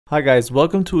Hi guys,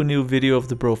 welcome to a new video of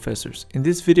the Professors. In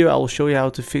this video I will show you how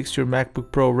to fix your MacBook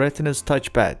Pro Retina's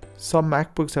touchpad. Some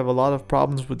MacBooks have a lot of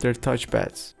problems with their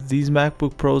touchpads. These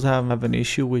MacBook Pros have an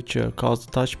issue which caused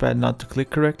the touchpad not to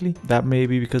click correctly. That may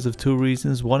be because of two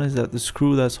reasons. One is that the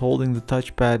screw that's holding the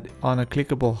touchpad on a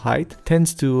clickable height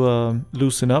tends to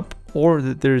loosen up, or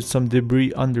that there is some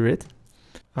debris under it.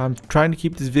 I'm trying to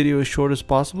keep this video as short as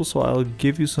possible, so I'll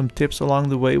give you some tips along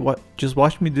the way. Just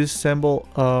watch me disassemble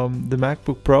the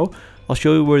MacBook Pro. I'll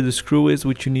show you where the screw is,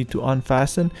 which you need to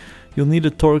unfasten. You'll need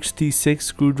a Torx T6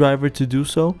 screwdriver to do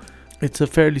so. It's a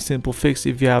fairly simple fix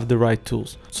if you have the right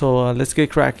tools. So let's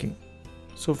get cracking.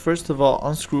 So first of all,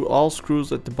 unscrew all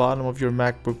screws at the bottom of your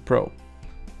MacBook Pro.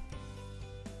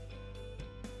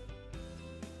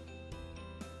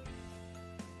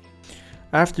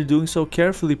 After doing so,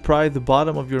 carefully pry the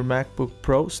bottom of your MacBook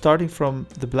Pro, starting from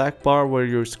the black bar where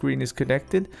your screen is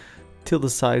connected till the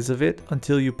size of it,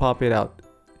 until you pop it out.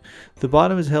 The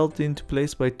bottom is held into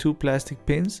place by two plastic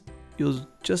pins. You'll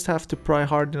just have to pry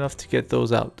hard enough to get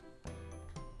those out.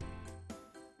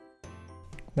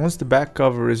 Once the back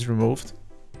cover is removed,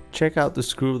 check out the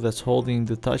screw that's holding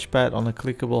the touchpad on a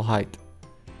clickable height.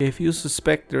 If you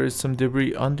suspect there is some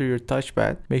debris under your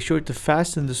touchpad, make sure to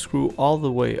fasten the screw all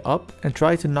the way up and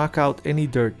try to knock out any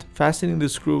dirt. Fastening the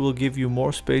screw will give you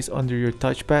more space under your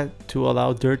touchpad to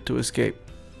allow dirt to escape.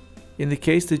 In the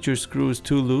case that your screw is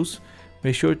too loose,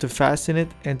 make sure to fasten it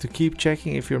and to keep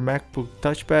checking if your MacBook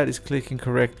touchpad is clicking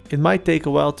correctly. It might take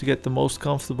a while to get the most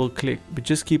comfortable click, but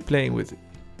just keep playing with it.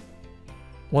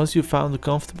 Once you've found a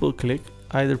comfortable click,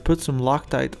 either put some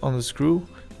Loctite on the screw.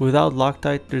 Without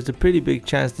Loctite, there's a pretty big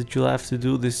chance that you'll have to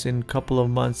do this in a couple of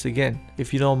months again.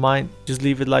 If you don't mind, just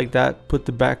leave it like that, put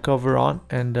the back cover on,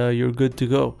 and you're good to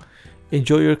go.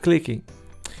 Enjoy your clicking.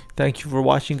 Thank you for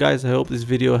watching, guys. I hope this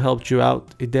video helped you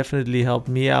out. It definitely helped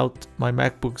me out. My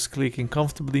MacBook's clicking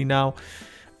comfortably now.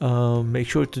 Make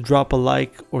sure to drop a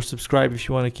like or subscribe if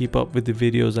you want to keep up with the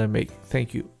videos I make.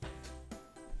 Thank you.